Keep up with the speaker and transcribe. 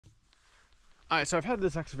Alright, so I've had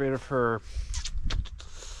this excavator for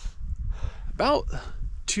about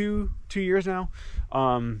two years now.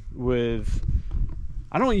 I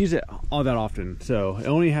don't use it all that often, so it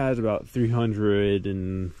only has about 300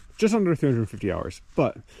 and just under 350 hours.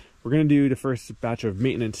 But we're gonna do the first batch of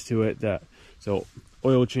maintenance to it. So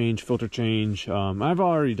oil change, filter change. I've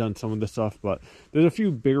already done some of this stuff, but there's a few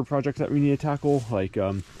bigger projects that we need to tackle. Like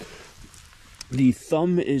the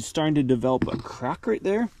thumb is starting to develop a crack right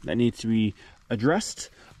there that needs to be addressed.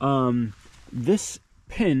 This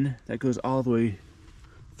pin that goes all the way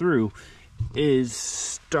through is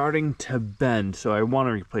starting to bend, so I want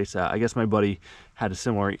to replace that. I guess my buddy had a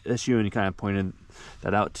similar issue and he kind of pointed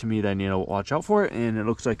that out to me that I need to watch out for it, and it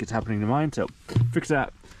looks like it's happening to mine, so fix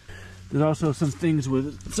that. There's also some things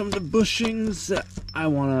with some of the bushings that I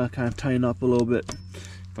want to kind of tighten up a little bit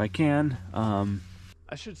if I can.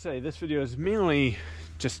 I should say this video is mainly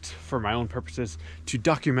just for my own purposes to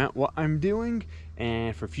document what I'm doing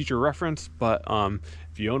and for future reference, but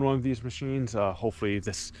if you own one of these machines, hopefully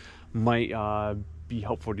this might be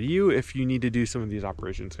helpful to you if you need to do some of these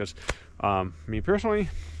operations, because me personally,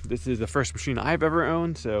 this is the first machine I've ever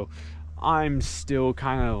owned, so I'm still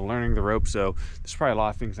kind of learning the ropes. So there's probably a lot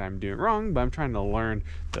of things I'm doing wrong, but I'm trying to learn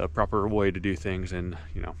the proper way to do things, and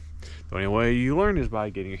you know, the only way you learn is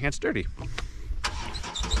by getting your hands dirty.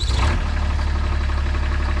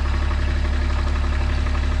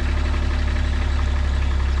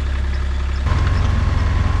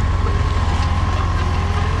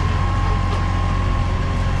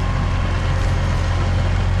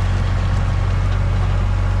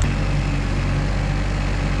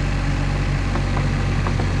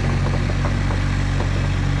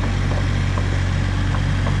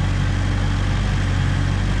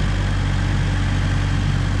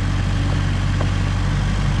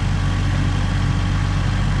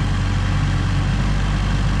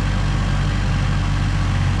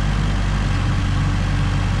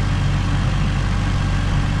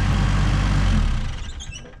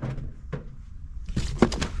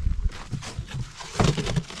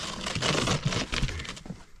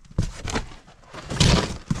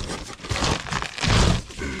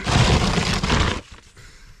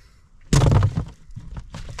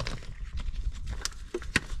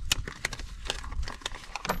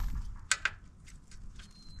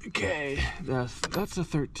 Okay, that's a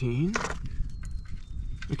 13.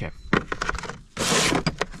 Okay,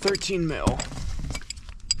 13 mil.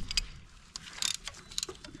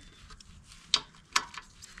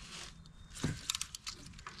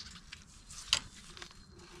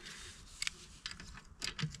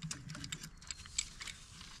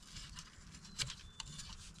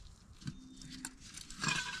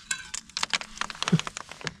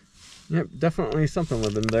 Yep, definitely something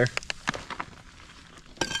living there.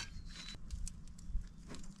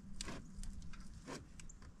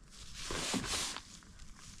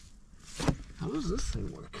 How does this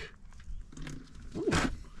thing work? Ooh.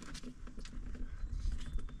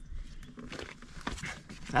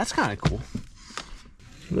 That's kind of cool.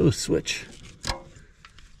 Little switch.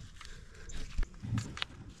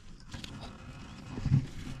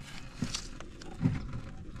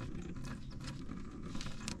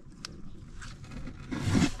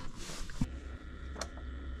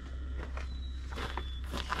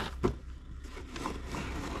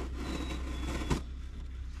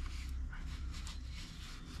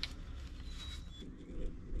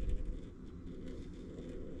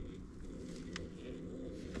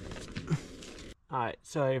 Alright,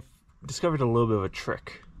 so I've discovered a little bit of a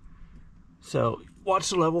trick. So, watch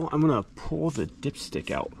the level. I'm going to pull the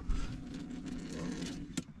dipstick out.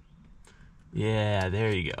 Yeah,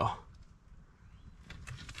 there you go.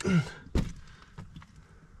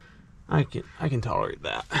 I can tolerate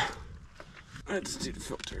that. Let's do the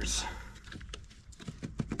filters.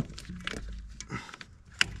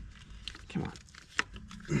 Come on.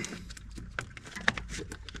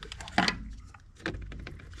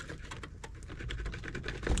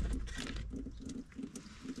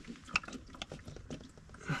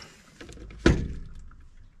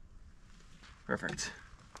 Perfect.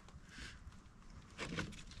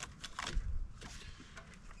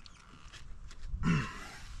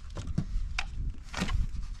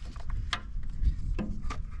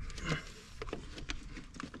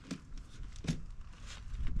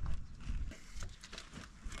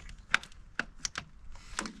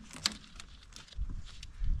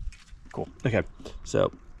 Cool. Okay,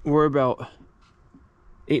 so we're about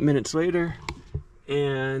 8 minutes later,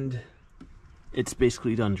 and it's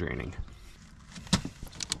basically done draining.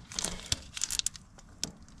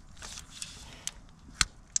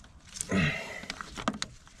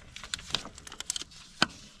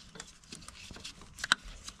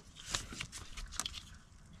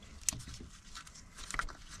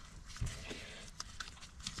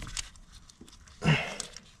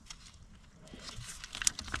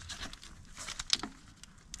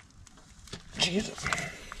 Jesus.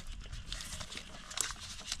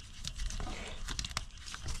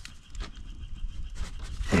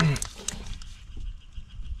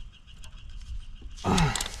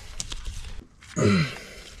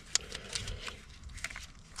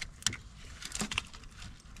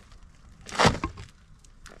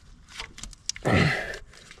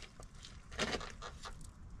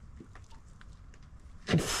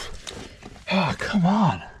 Oh, come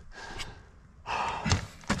on. I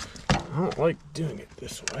don't like doing it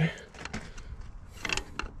this way.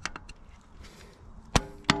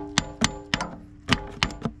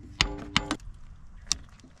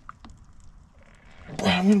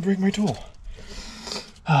 I'm gonna break my tool.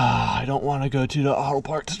 I don't want to go to the auto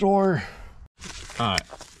parts store. Alright,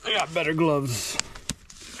 I got better gloves.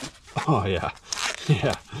 Oh yeah,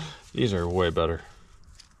 yeah, these are way better.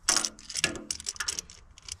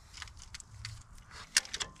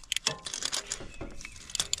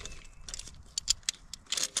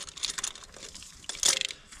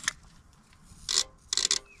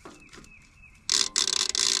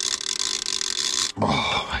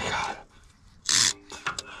 Oh my God.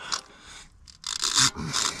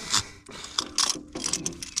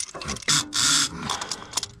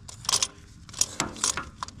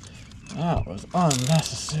 That was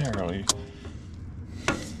unnecessarily.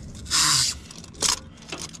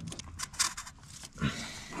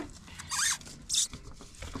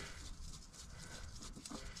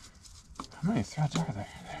 How many threads are there?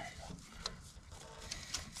 There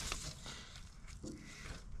you go.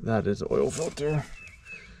 That is oil filter.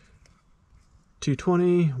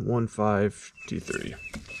 220, 1523.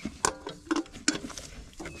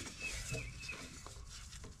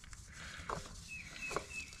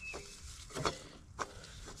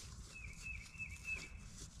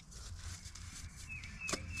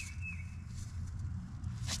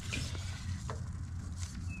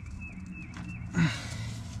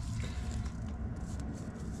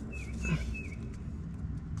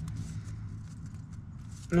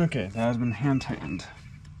 Okay, that has been hand tightened.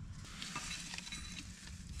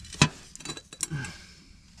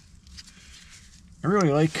 I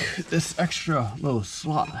really like this extra little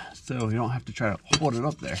slot, so you don't have to try to hold it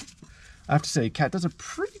up there. I have to say, Cat does a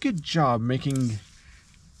pretty good job making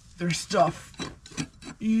their stuff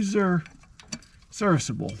user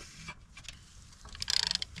serviceable.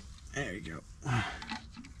 There you go.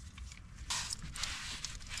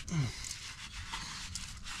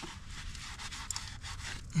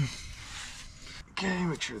 Okay,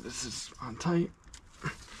 make sure this is on tight.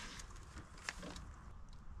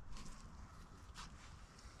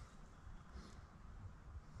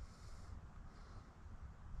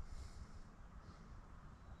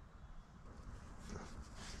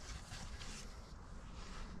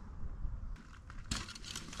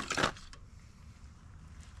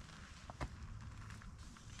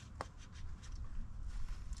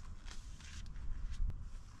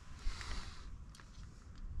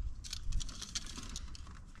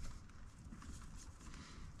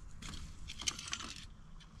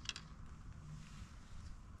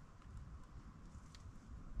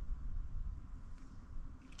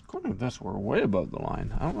 According to this, we're way above the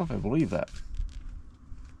line. I don't know if I believe that.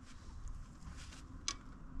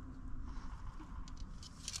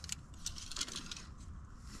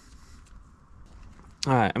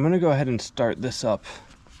 Alright, I'm going to go ahead and start this up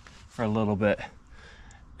for a little bit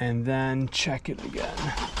and then check it again.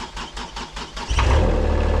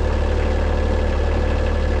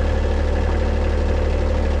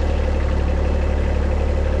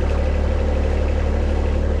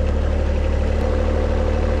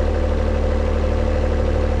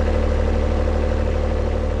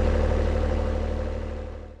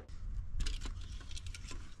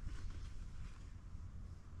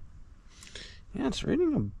 Yeah, it's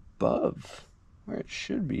reading above where it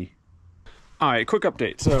should be. All right, quick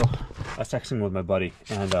update. So I was texting with my buddy,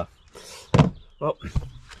 and well,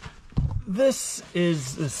 this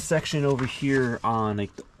is the section over here on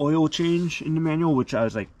like the oil change in the manual, which I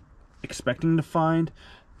was like expecting to find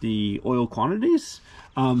the oil quantities,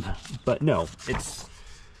 but no, it's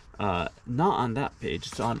not on that page.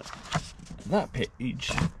 It's on that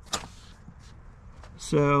page.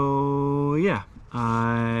 So yeah.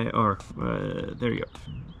 There you go.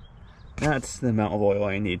 That's the amount of oil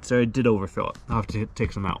I need. So I did overfill it. I'll have to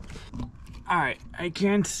take some out. Alright, I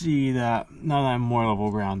can see that now that I'm more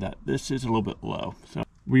level ground that this is a little bit low. So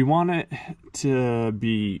we want it to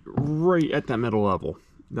be right at that middle level.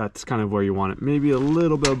 That's kind of where you want it. Maybe a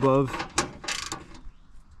little bit above.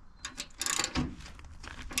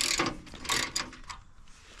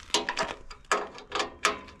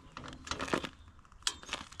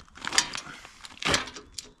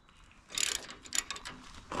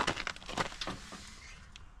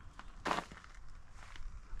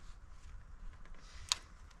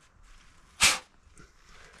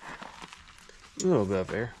 A little bit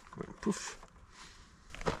of air. Poof.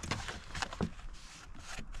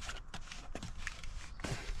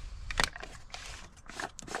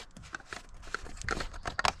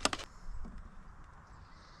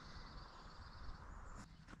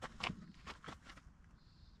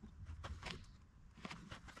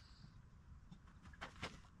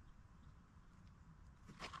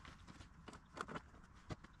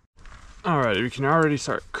 Alright, we can already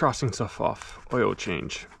start crossing stuff off. Oil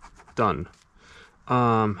change. Done.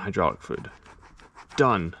 Hydraulic fluid.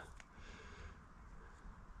 Done.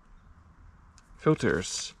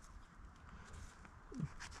 Filters.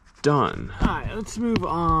 Done. Alright, let's move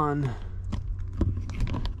on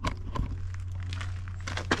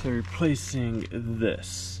to replacing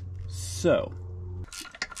this. So,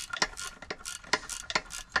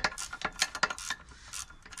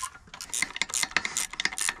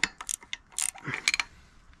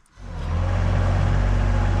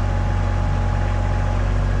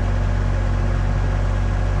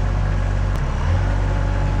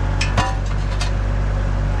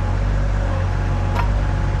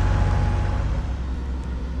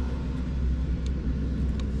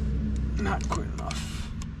 not quite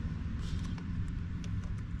enough.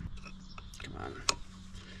 Come on.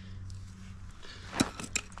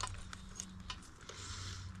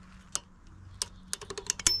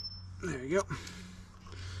 There you go.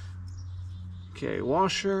 Okay,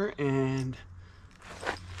 washer and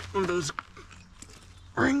one of those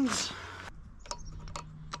rings.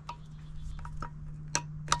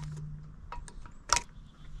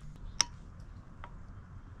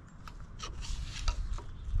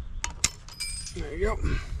 There you go.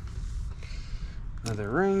 Another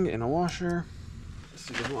ring and a washer. This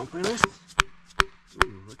is going to nice.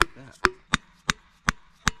 Ooh, look at that.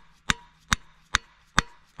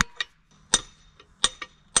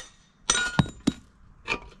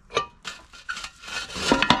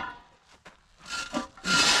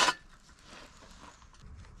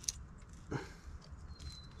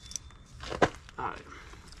 Alright.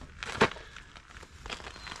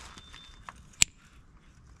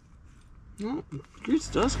 Well, grease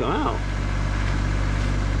does come out.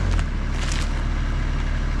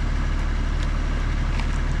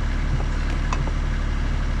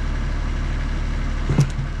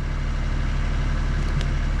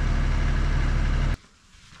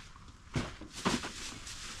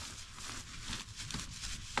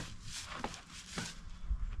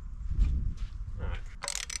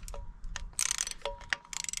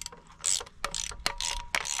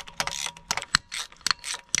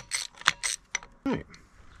 Right.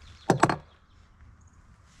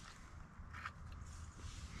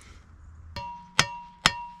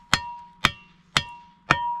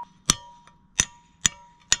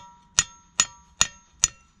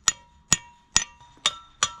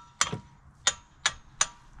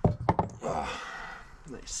 Oh,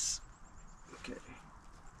 nice. Okay.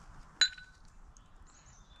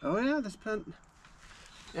 Oh yeah, this pen.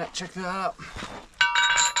 Yeah, check that out.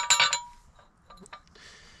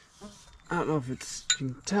 I don't know if it's, you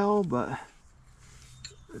can tell, but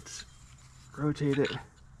let's rotate it.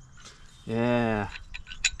 Yeah,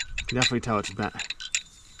 you can definitely tell it's bent.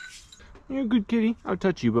 You're a good kitty. I'll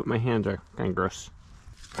touch you, but my hands are kind of gross.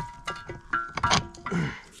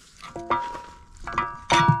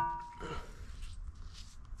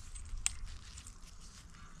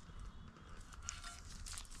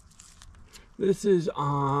 This is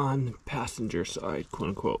on passenger side, quote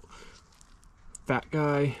unquote. Fat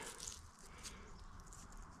guy.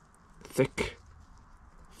 Thick,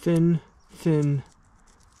 thin, thin,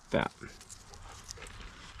 fat.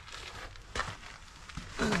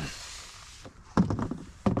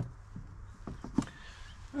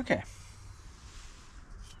 Okay.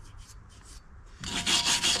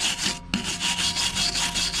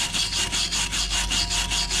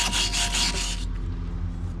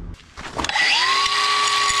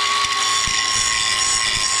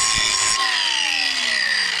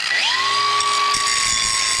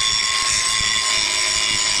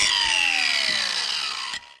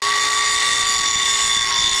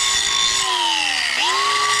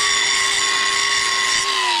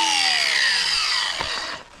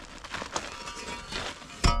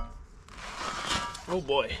 Oh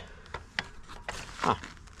boy. Huh.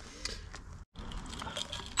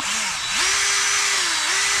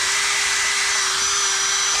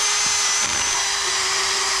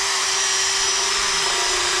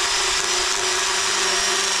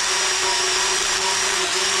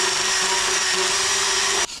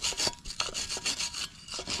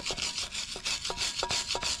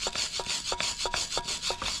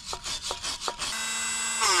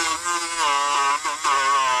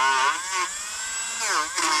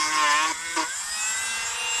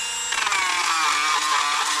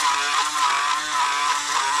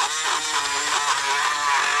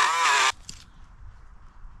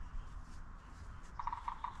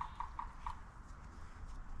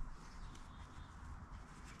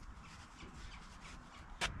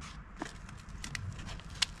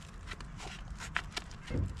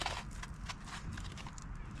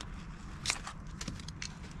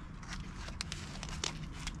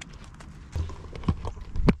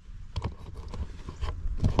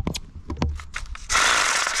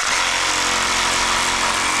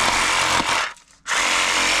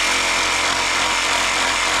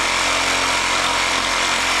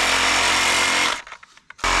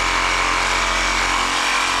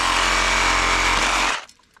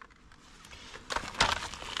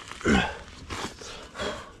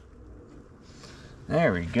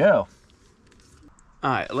 There we go.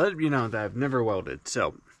 Alright, let you know that I've never welded,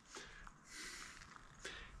 so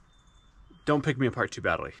don't pick me apart too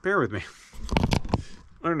badly. Bear with me.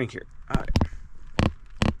 Learning here. Alright.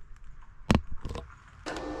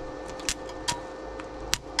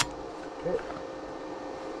 Okay.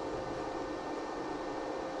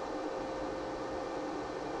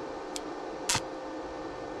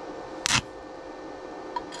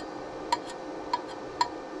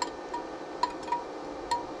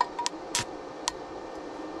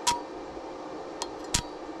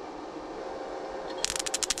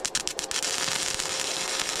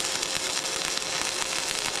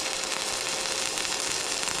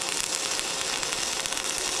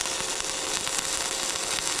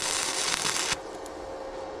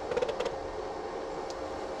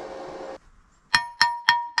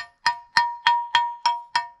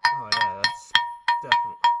 Oh yeah, that's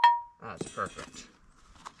definitely, that's perfect.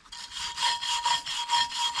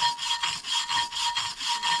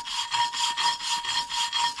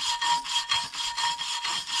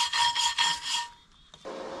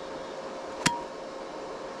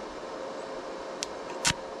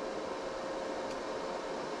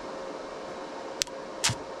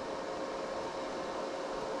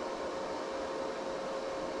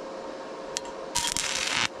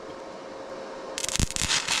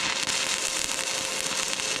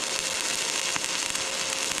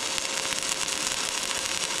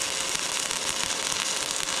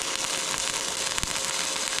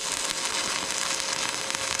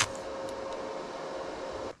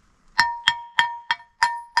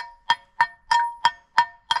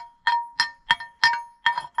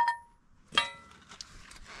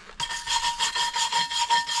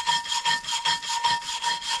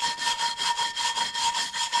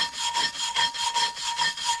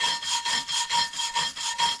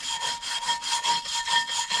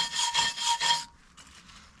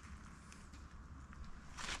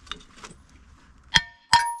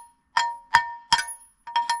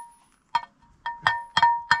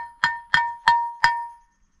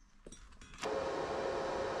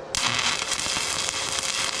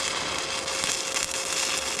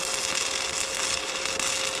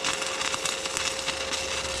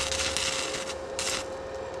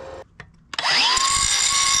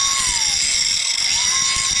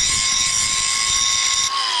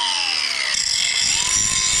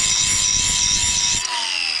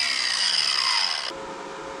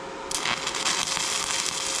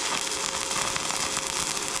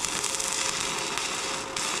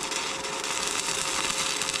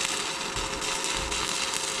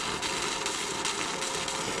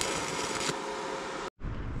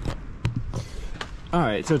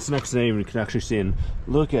 Alright, so it's next day and you can actually see and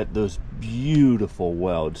look at those beautiful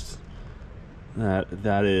welds.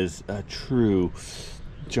 That is a true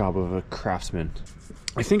job of a craftsman.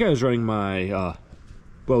 I think I was running my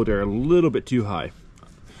welder a little bit too high.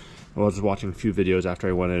 I was watching a few videos after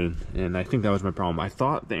I went in, and I think that was my problem. I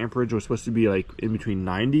thought the amperage was supposed to be like in between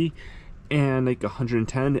 90 and like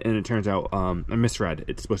 110, and it turns out I misread.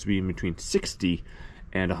 It's supposed to be in between 60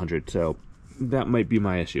 and 100, so that might be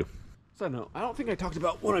my issue. So no, I don't think I talked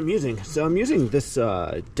about what I'm using. So I'm using this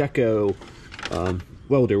Deco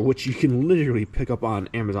welder, which you can literally pick up on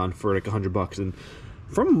Amazon for like $100. And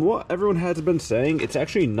from what everyone has been saying, it's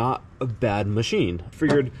actually not a bad machine.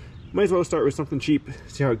 Figured might as well start with something cheap,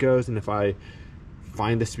 see how it goes, and if I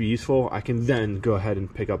find this to be useful, I can then go ahead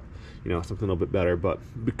and pick up, you know, something a little bit better. But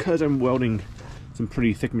because I'm welding some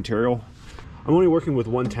pretty thick material, I'm only working with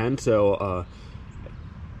 110, so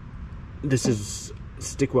this is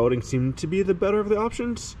stick welding seemed to be the better of the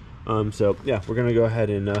options. So yeah, we're gonna go ahead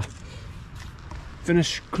and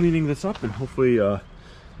finish cleaning this up and hopefully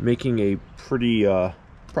making a pretty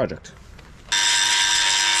project.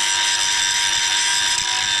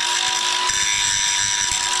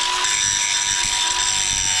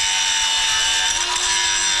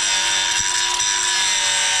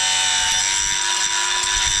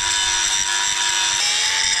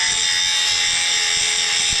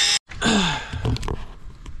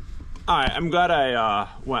 Alright, I'm glad I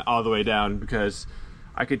went all the way down because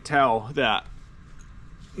I could tell that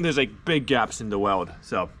there's like big gaps in the weld.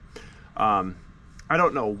 So I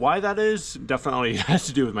don't know why that is. Definitely has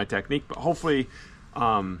to do with my technique, but hopefully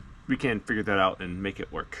we can figure that out and make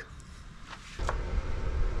it work.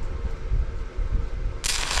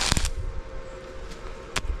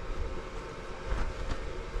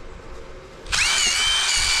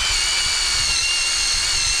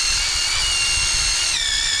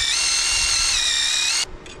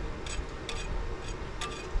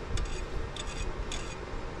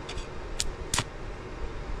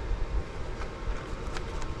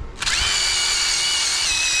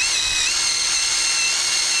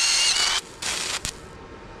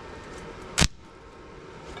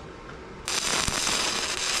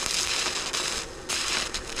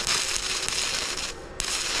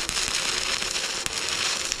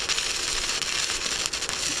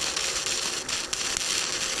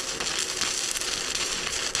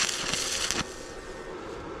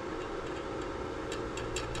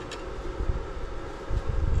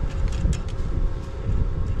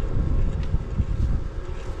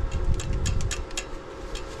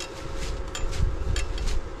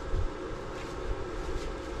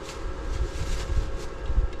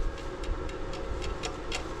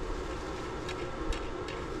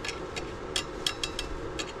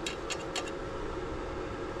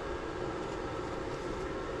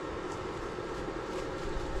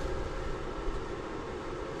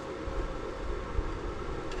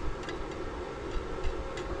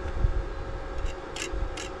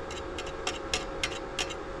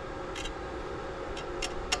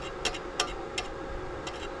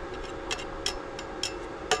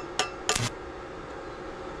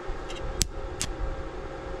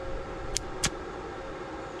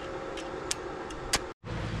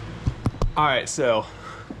 Alright, so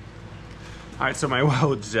my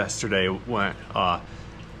welds yesterday went,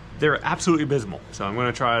 they're absolutely abysmal. So I'm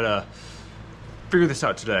gonna try to figure this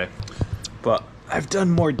out today. But I've done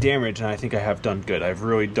more damage than I think I have done good. I've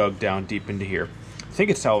really dug down deep into here. I think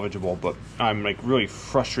it's salvageable, but I'm like really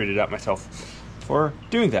frustrated at myself for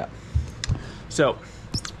doing that. So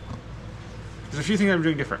there's a few things I'm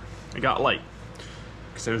doing different. I got light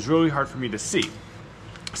because it was really hard for me to see.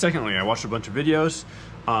 Secondly, I watched a bunch of videos.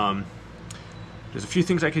 There's a few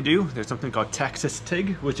things I could do. There's something called Texas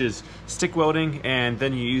TIG, which is stick welding, and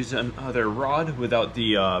then you use another rod without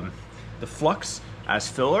the flux as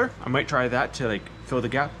filler. I might try that to like fill the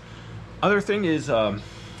gap. Other thing is I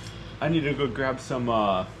need to go grab some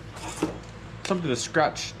something to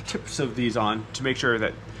scratch the tips of these on to make sure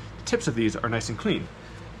that the tips of these are nice and clean.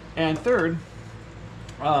 And third,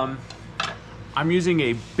 I'm using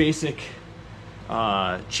a basic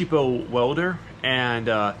cheapo welder,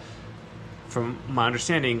 and from my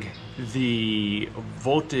understanding, the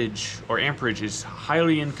voltage or amperage is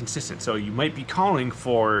highly inconsistent. So you might be calling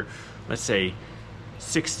for, let's say,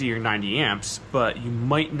 60 or 90 amps, but you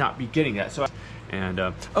might not be getting that. So,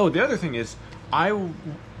 oh, the other thing is, I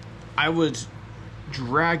was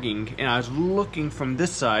dragging and I was looking from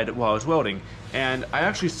this side while I was welding, and I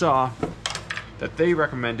actually saw that they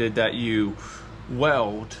recommended that you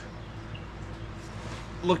weld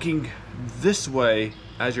looking this way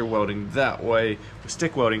as you're welding that way with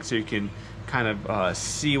stick welding, so you can kind of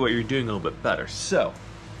see what you're doing a little bit better. So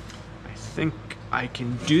I think I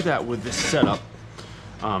can do that with this setup.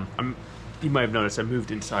 You might have noticed I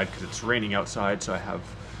moved inside because it's raining outside, so I have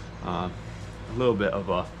a little bit of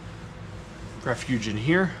a refuge in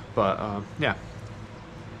here, but yeah,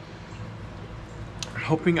 I'm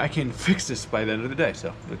hoping I can fix this by the end of the day,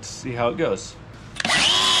 so let's see how it goes.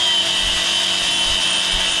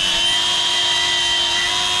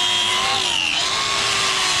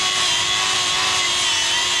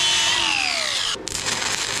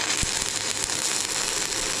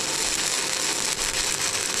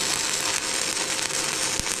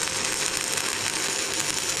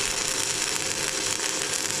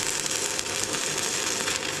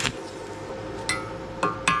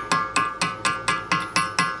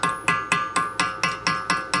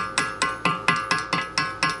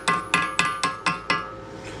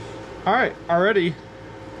 All right, already,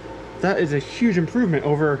 that is a huge improvement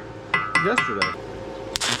over yesterday.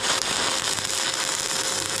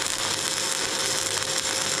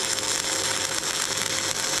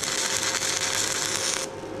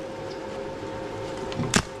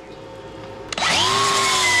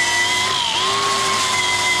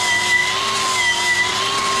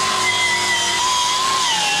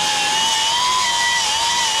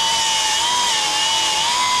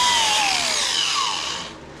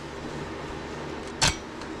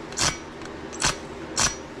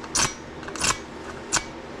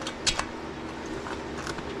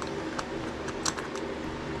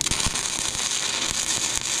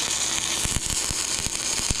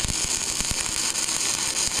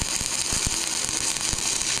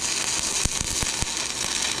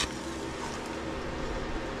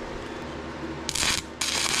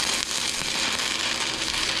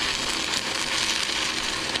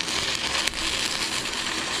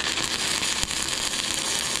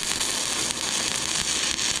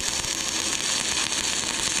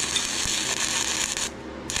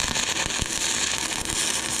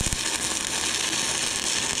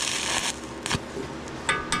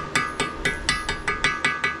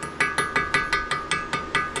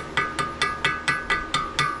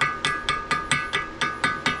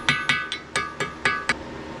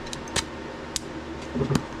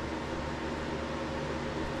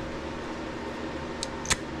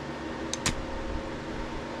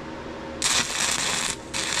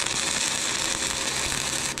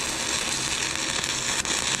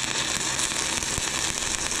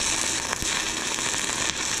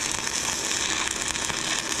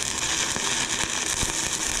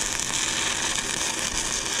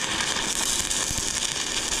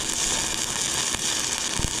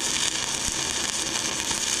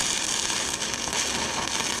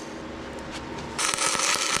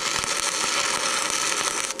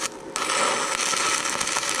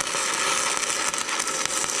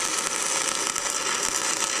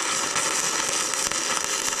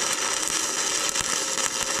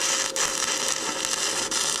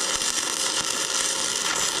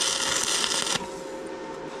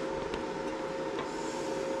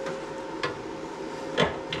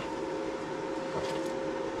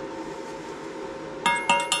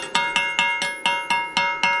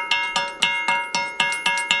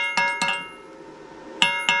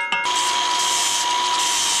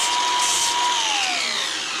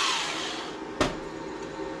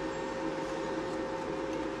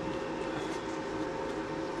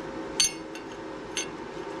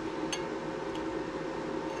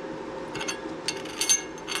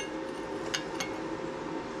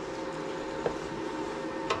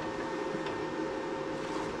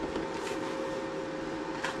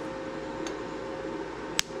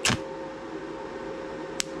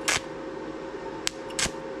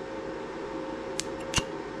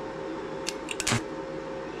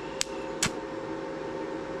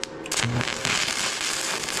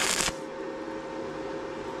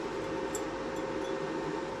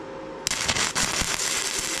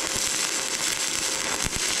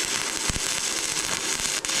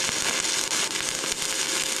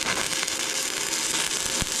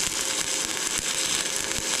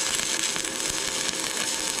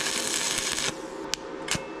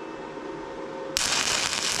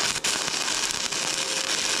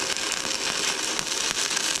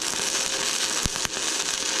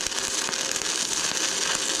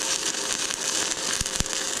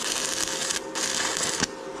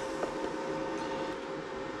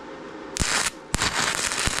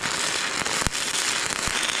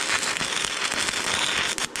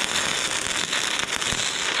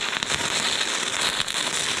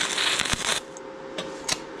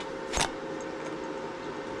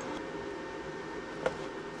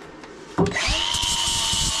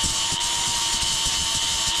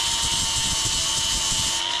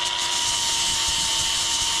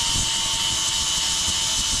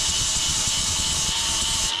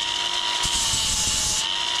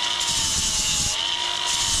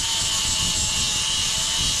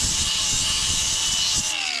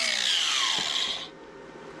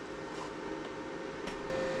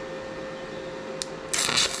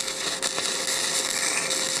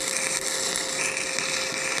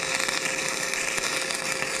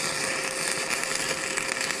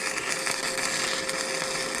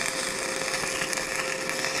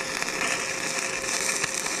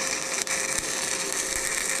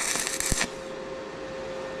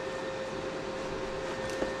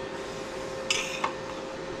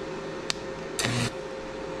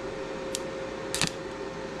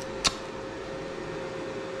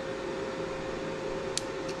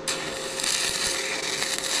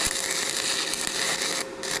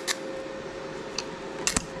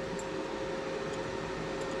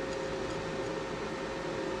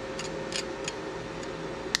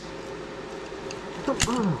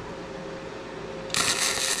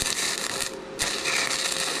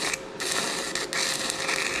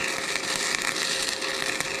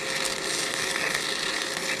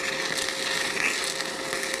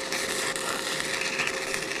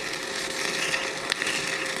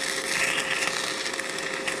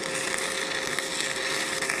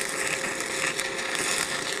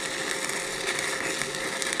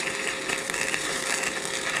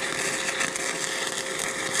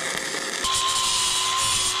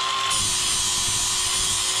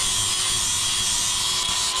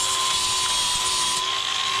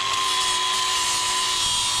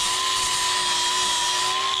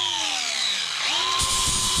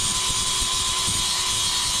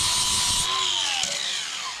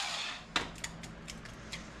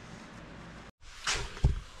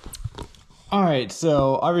 Alright,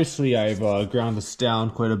 so obviously I've ground this down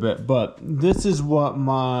quite a bit, but this is what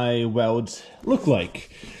my welds look like.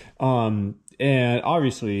 And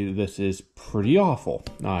obviously this is pretty awful.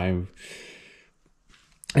 I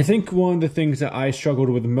think one of the things that I struggled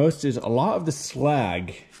with the most is a lot of the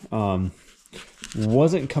slag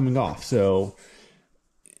wasn't coming off. So,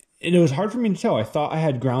 and it was hard for me to tell. I thought I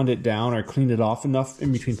had ground it down or cleaned it off enough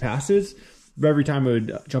in between passes. But every time it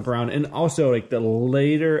would jump around. And also like the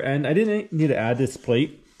later end, I didn't need to add this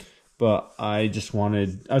plate, but I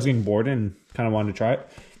was getting bored and kind of wanted to try it.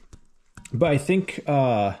 But I think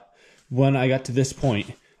when I got to this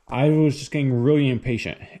point, I was just getting really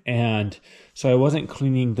impatient. And so I wasn't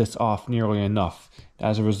cleaning this off nearly enough.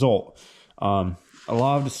 As a result, a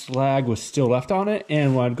lot of the slag was still left on it.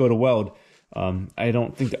 And when I'd go to weld, I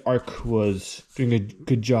don't think the arc was doing a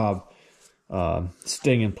good job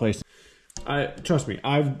staying in place. Trust me,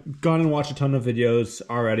 I've gone and watched a ton of videos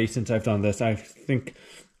already since I've done this. I think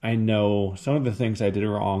I know some of the things I did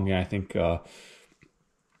wrong, and I think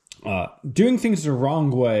doing things the wrong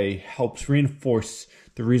way helps reinforce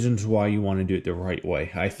the reasons why you want to do it the right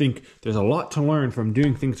way. I think there's a lot to learn from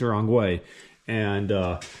doing things the wrong way, and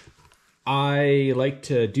I like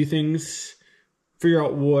to do things, figure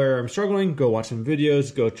out where I'm struggling, go watch some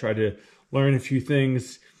videos, go try to learn a few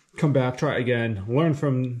things, come back, try it again, learn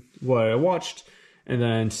from what I watched, and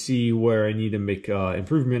then see where I need to make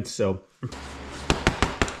improvements. So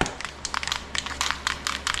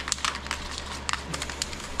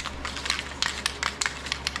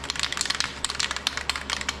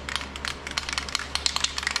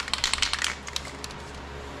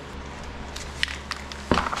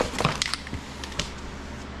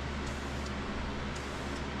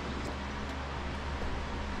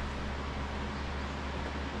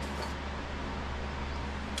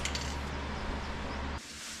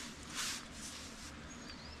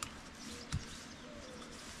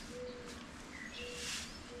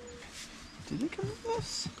did it come with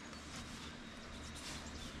this?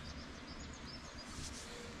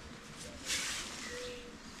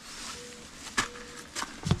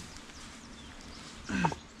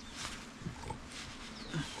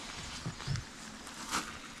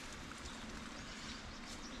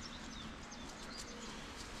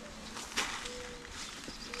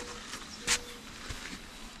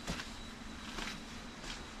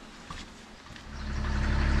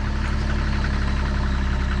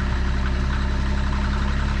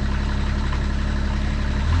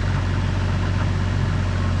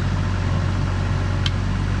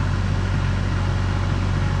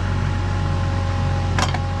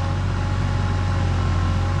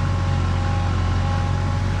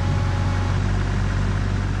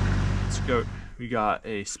 We got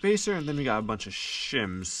a spacer, and then we got a bunch of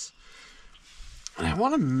shims. And I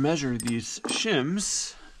want to measure these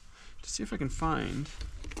shims to see if I can find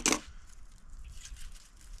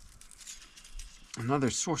another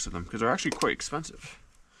source of them, because they're actually quite expensive.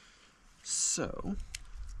 So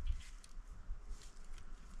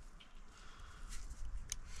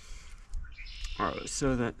alright,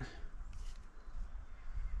 so that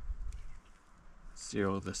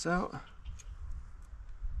zero this out.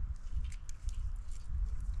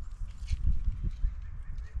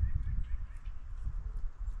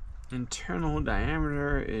 Internal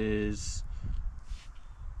diameter is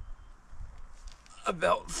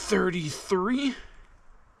about 33.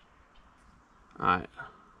 Alright,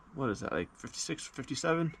 what is that, like 56,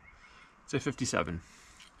 57? Say 57.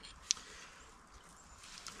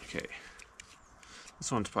 Okay, this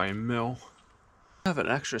one's probably a mil. I have an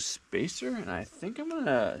extra spacer, and I think I'm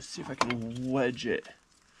gonna see if I can wedge it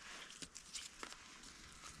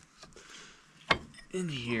in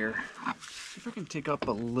here. See if I can take up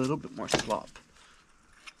a little bit more slop.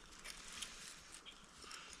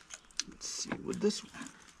 Let's see, with this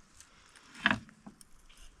one.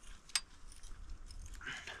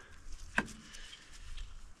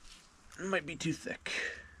 It might be too thick.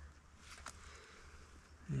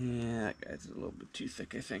 Yeah, that guy's a little bit too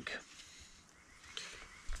thick, I think.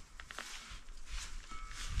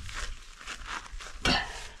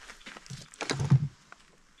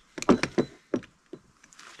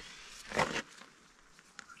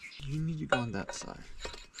 You need to go on that side.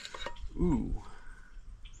 Ooh.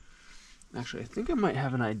 Actually, I think I might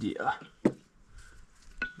have an idea. I'm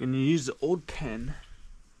gonna use the old pen.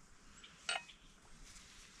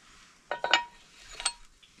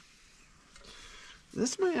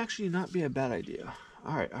 This might actually not be a bad idea.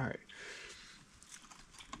 Alright, alright.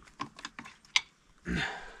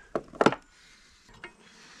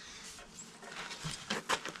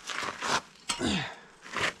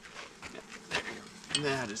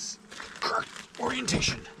 That is correct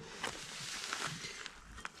orientation.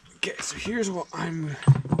 Okay, so here's what I'm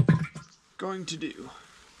going to do.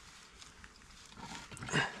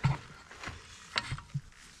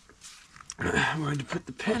 I'm going to put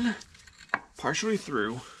the pin partially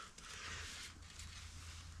through.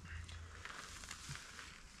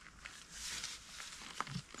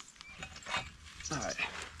 Alright.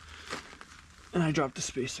 And I dropped the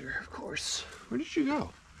spacer, of course. Where did you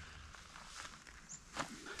go?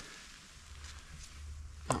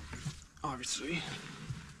 Oh, obviously.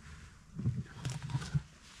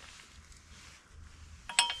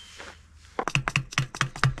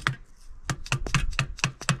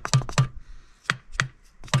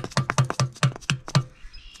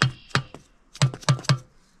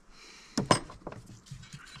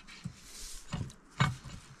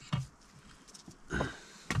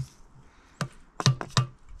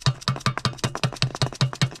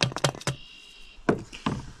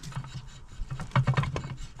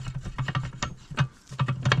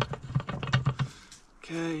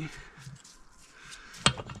 Okay.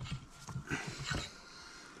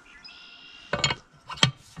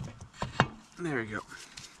 There we go.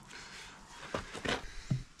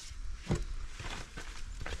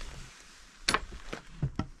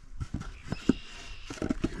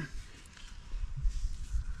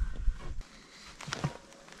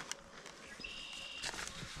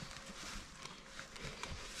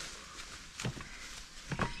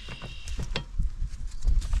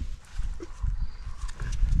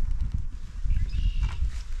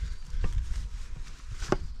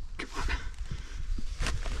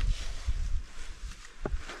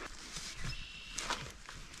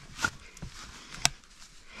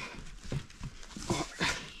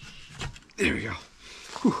 There we go.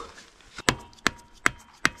 Whew.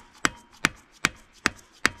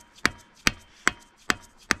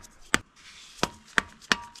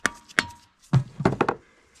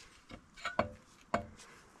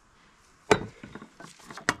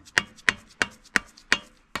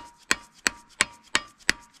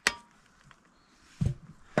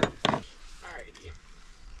 Alrighty.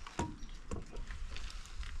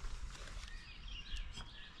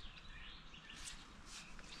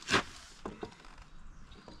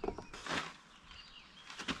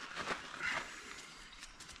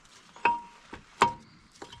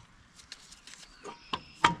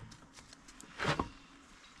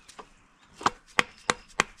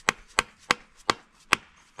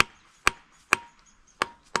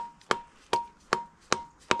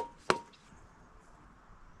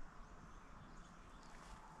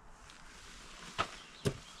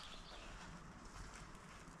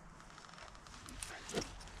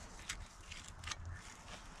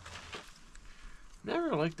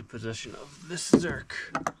 Never liked the position of this Zerk.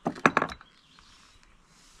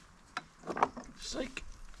 It's like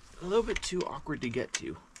a little bit too awkward to get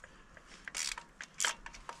to.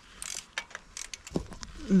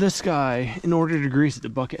 This guy, in order to grease it, the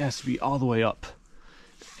bucket has to be all the way up.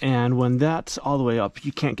 And when that's all the way up,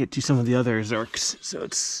 you can't get to some of the other Zerks. So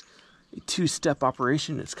it's a two-step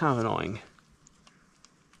operation. It's kind of annoying.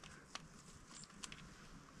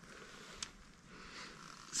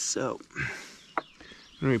 So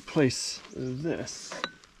I'm going to replace this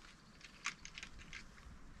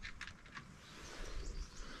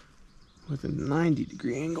with a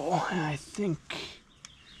 90-degree angle. And I think,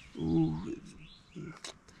 ooh,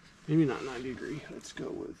 maybe not 90-degree. Let's go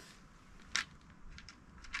with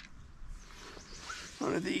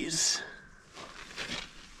one of these.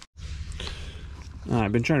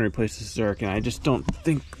 I've been trying to replace this Zerk, and I just don't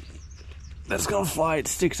think that's going to fly. It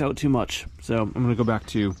sticks out too much. So I'm going to go back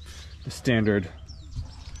to the standard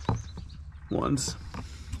ones.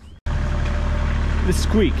 The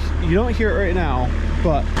squeak, you don't hear it right now,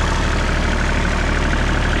 but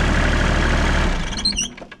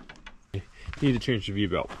you need to change the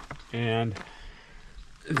V-belt. And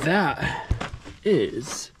that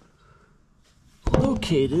is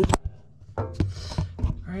located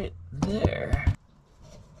right there.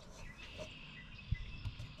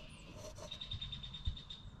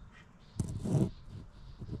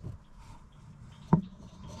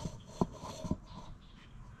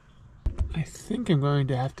 I think I'm going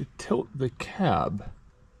to have to tilt the cab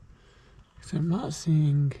because I'm not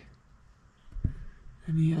seeing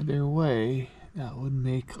any other way that would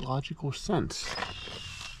make logical sense.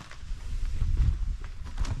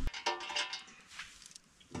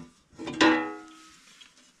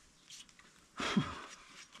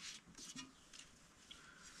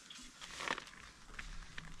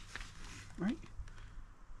 Right?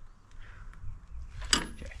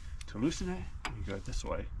 Okay, to loosen it, you go this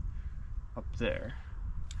way, up there.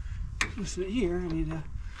 Loosen it here, I need to,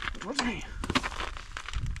 where's me?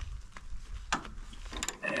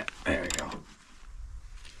 There we go.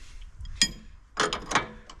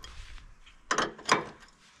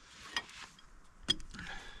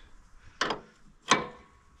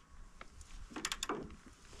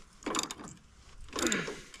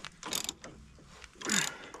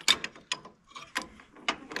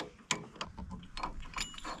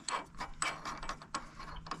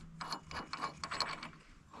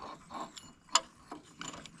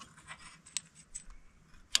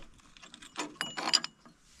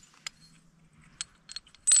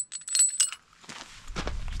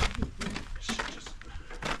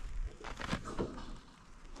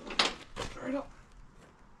 Right up.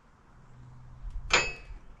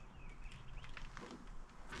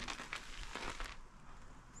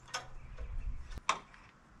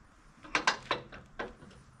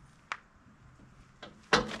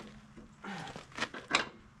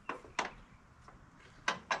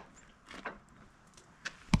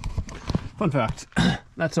 Fun fact,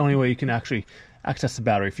 that's the only way you can actually access the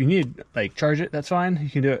battery. If you need like charge it, that's fine. You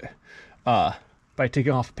can do it by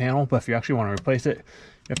taking off the panel, but if you actually want to replace it, you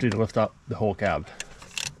have to lift up the whole cab.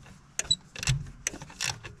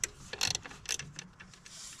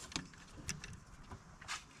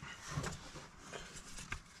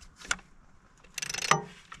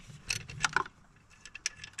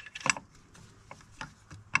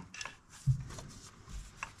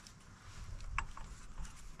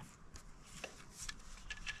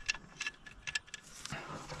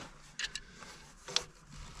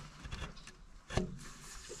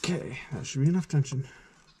 Okay, that should be enough tension.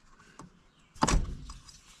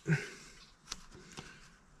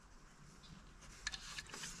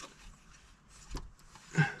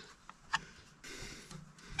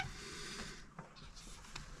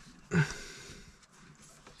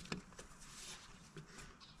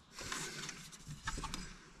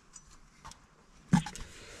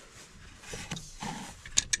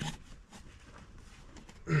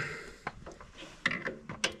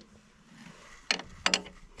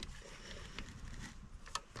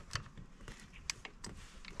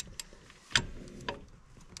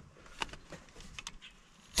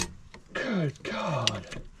 Good God.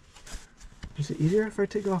 Is it easier if I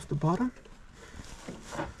take off the bottom?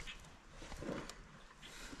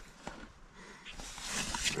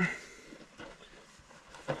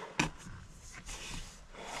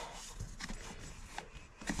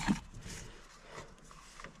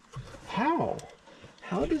 How?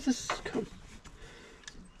 How does this come?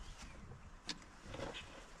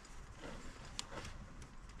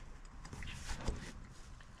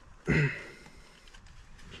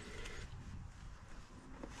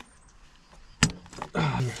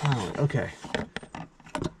 Oh, okay.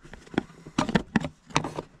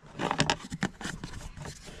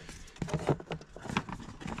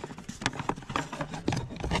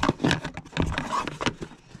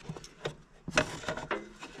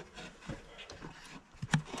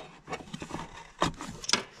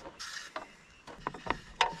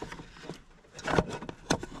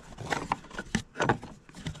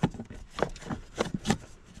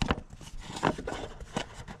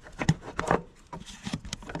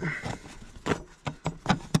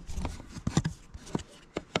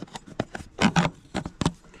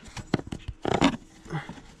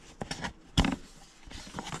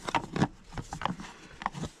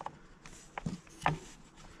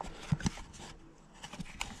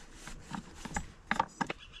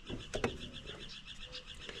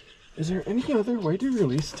 Is there any other way to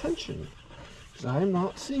release tension? Because I'm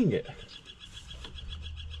not seeing it.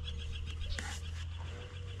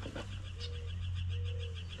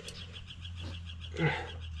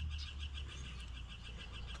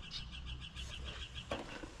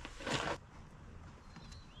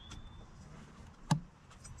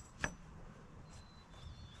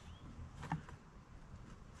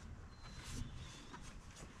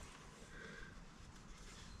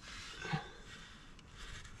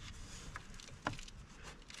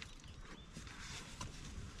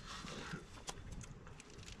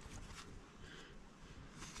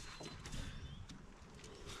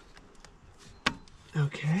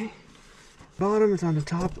 Okay. Bottom is on the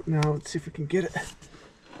top. Now let's see if we can get it.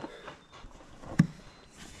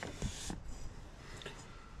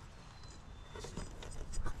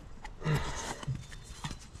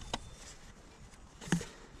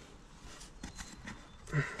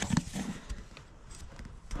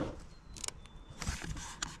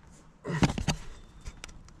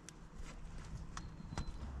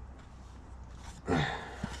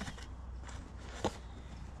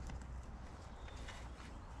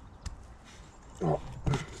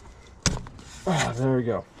 Oh, there we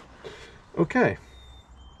go. Okay,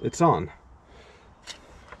 it's on.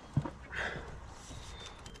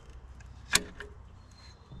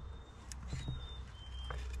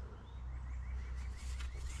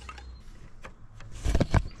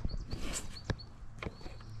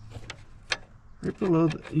 Right below,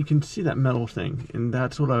 you can see that metal thing, and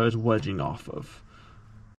that's what I was wedging off of.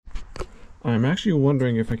 I'm actually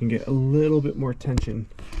wondering if I can get a little bit more tension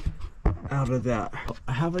out of that.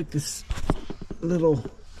 I have like this little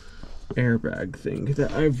airbag thing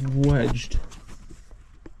that I've wedged.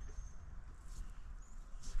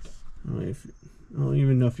 I don't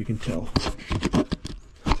even know if you can tell.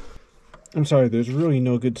 I'm sorry, there's really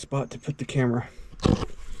no good spot to put the camera.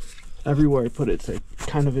 Everywhere I put it's like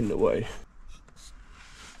kind of in the way.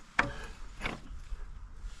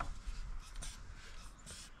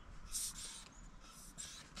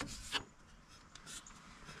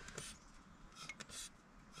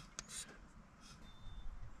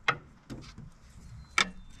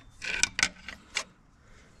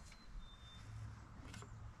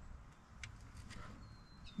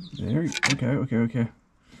 There, okay.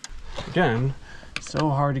 Again, so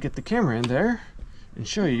hard to get the camera in there and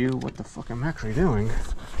show you what the fuck I'm actually doing.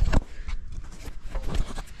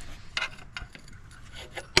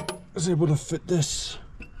 I was able to fit this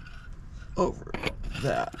over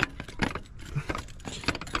that.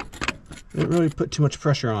 Didn't really put too much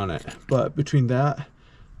pressure on it, but between that,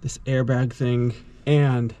 this airbag thing,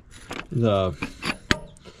 and the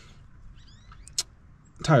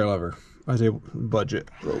tire lever, I was able to budge it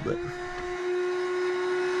a little bit.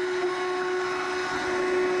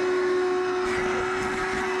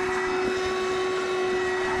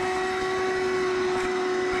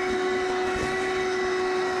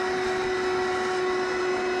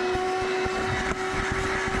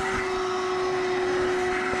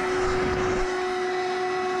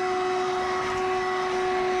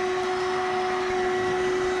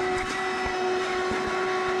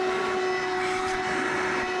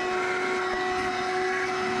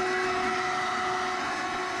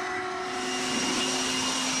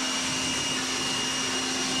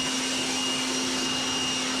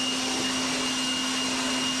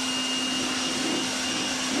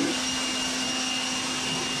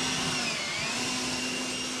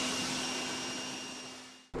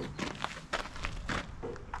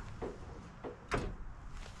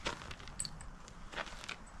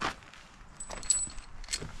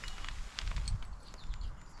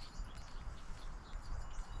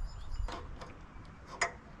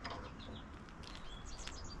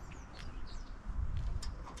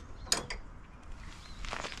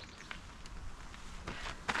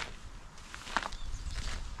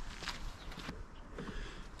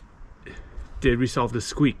 Did we solve the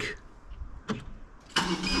squeak?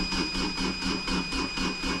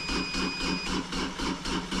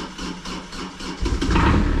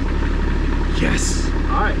 Yes!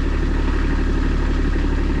 Alright.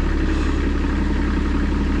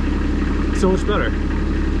 So much better.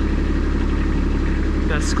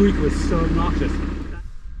 That squeak was so obnoxious.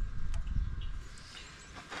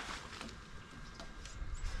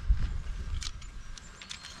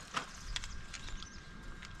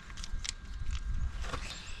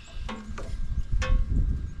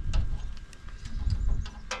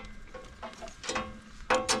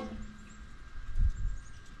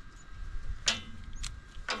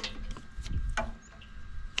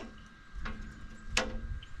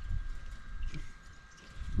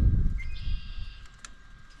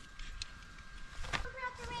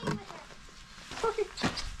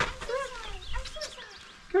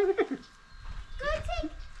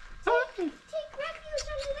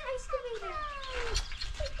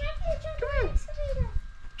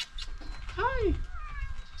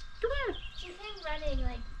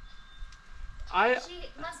 She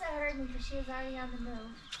must have heard me because she was already on the move.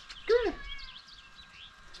 Good.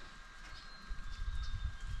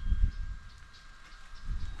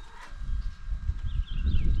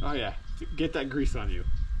 Oh yeah, get that grease on you.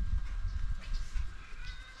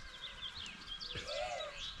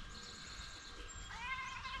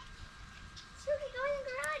 Squeaky, go in the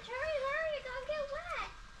garage. Hurry, don't get wet.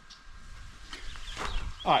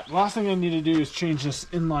 Alright, last thing I need to do is change this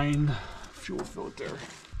inline fuel filter.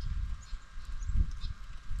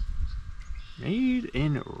 Made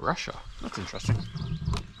in Russia. That's interesting.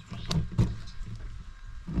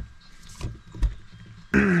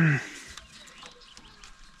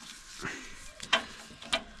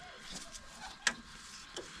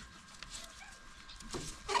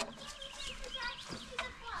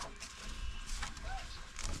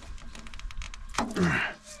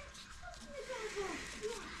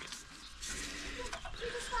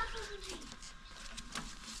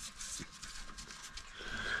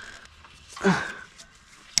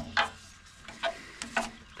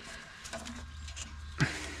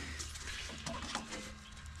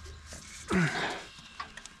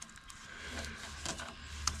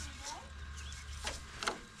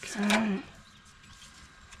 Okay.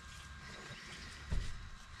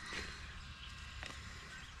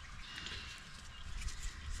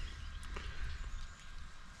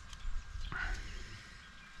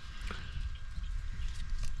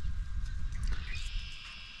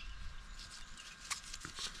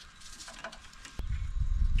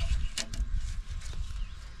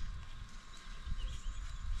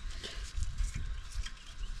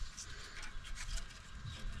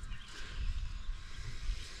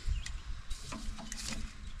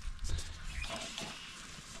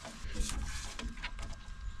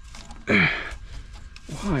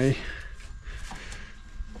 Why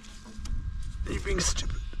are you being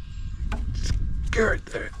stupid? Scared.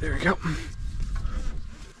 There we go. Your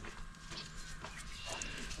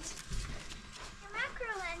macro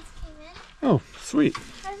lens came in. Oh, sweet.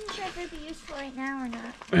 I wasn't sure if it'd be useful right now or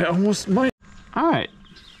not. It almost might. Alright,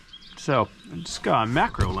 so I just got a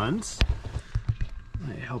macro lens.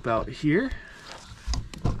 I help out here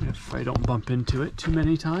if I don't bump into it too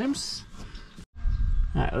many times.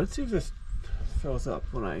 Alright, let's see if this fills up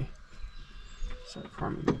when I start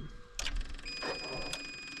priming it.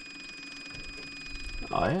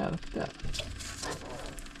 Oh yeah, look at that.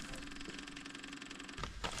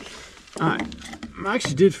 Alright, I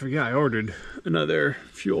actually did forget I ordered another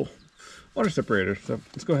fuel water separator, so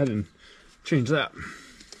let's go ahead and change that.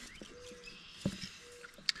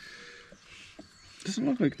 Doesn't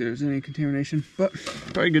look like there's any contamination, but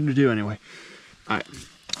probably good to do anyway. Alright,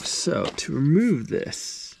 so to remove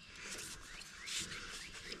this,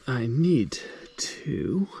 I need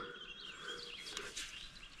to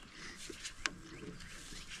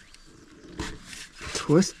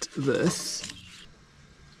twist this.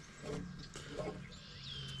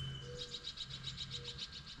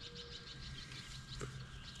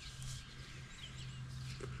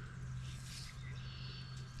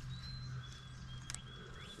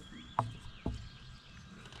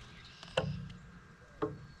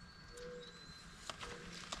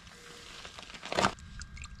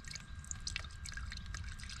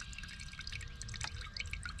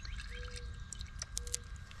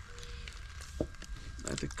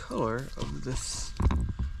 The color of this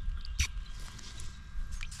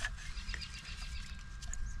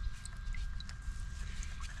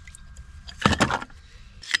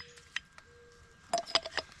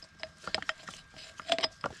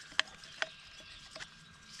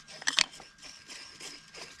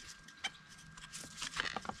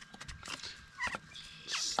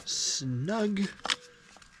snug.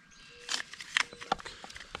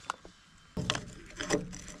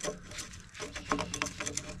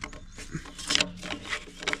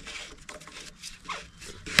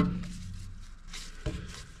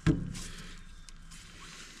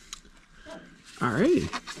 Alrighty.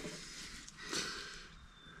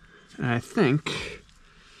 And I think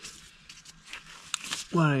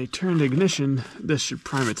when I turn the ignition, this should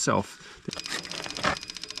prime itself.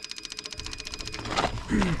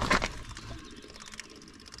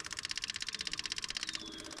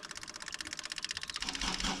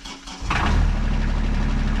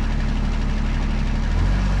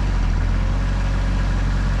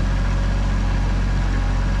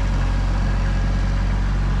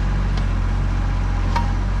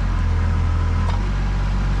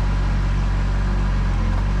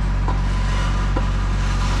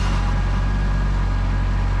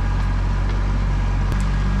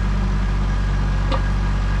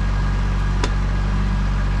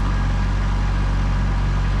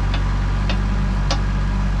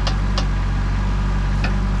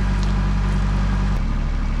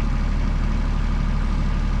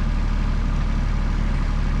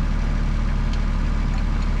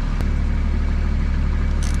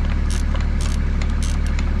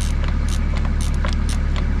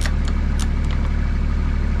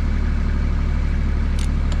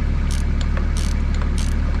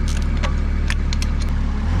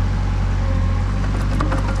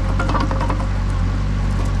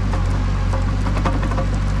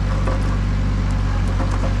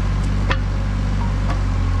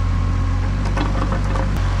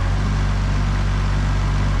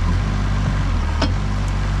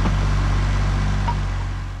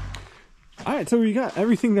 right, so we got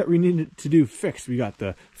everything that we needed to do fixed. We got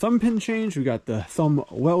the thumb pin changed, we got the thumb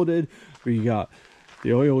welded, we got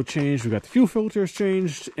the oil changed, we got the fuel filters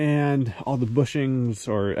changed, and all the bushings,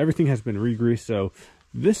 or everything has been re-greased, so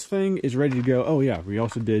this thing is ready to go. Oh yeah, we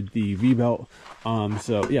also did the V-belt.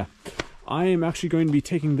 So yeah, I am actually going to be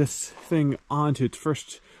taking this thing on to its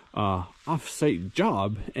first off-site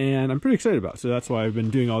job, and I'm pretty excited about it. So that's why I've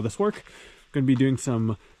been doing all this work. I'm going to be doing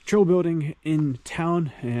some trail building in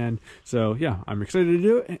town, and so yeah, I'm excited to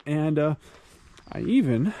do it. And I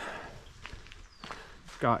even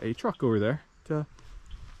got a truck over there to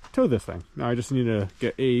tow this thing. Now I just need to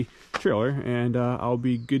get a trailer, and I'll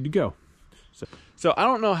be good to go. So I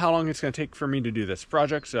don't know how long it's going to take for me to do this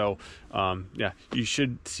project, so yeah, you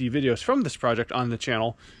should see videos from this project on the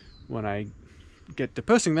channel when I get to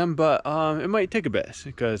posting them, but it might take a bit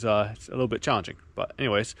because it's a little bit challenging. But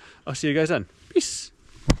anyways, I'll see you guys then. Peace!